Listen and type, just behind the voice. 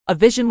A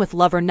vision with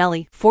lover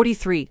Nelly,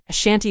 43,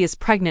 Ashanti is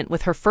pregnant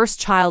with her first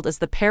child as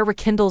the pair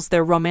rekindles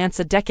their romance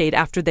a decade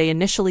after they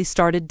initially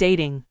started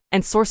dating.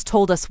 And source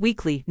told Us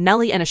Weekly,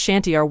 Nelly and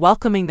Ashanti are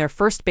welcoming their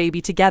first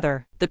baby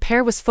together. The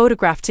pair was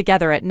photographed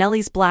together at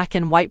Nelly's black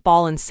and white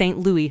ball in St.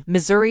 Louis,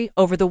 Missouri,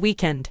 over the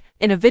weekend.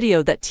 In a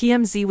video that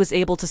TMZ was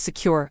able to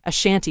secure,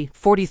 Ashanti,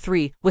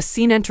 43, was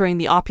seen entering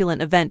the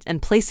opulent event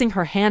and placing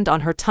her hand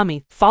on her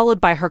tummy,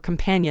 followed by her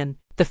companion.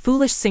 The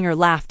foolish singer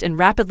laughed and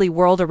rapidly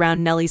whirled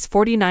around Nelly's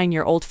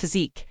 49-year-old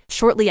physique.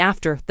 Shortly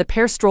after, the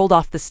pair strolled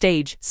off the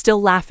stage,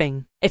 still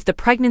laughing. If the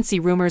pregnancy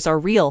rumors are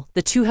real,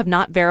 the two have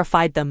not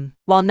verified them.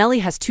 While Nelly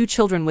has 2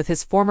 children with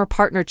his former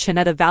partner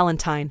Chinetta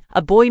Valentine,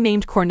 a boy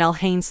named Cornell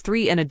Haynes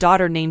 3 and a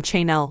daughter named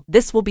Chanel,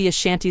 this will be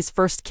Ashanti's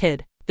first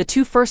kid. The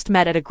two first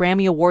met at a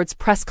Grammy Awards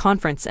press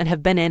conference and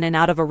have been in and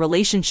out of a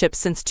relationship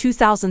since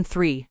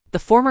 2003. The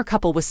former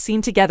couple was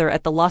seen together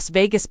at the Las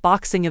Vegas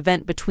boxing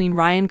event between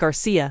Ryan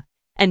Garcia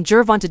and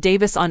Gervonta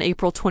Davis on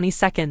April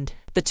 22.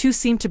 The two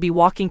seemed to be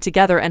walking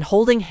together and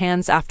holding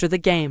hands after the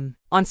game.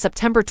 On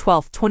September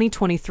 12,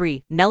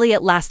 2023, Nelly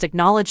at last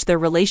acknowledged their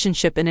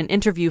relationship in an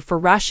interview for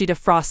Rashida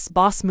Frost's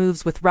Boss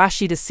Moves with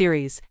Rashida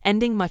series,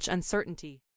 ending much uncertainty.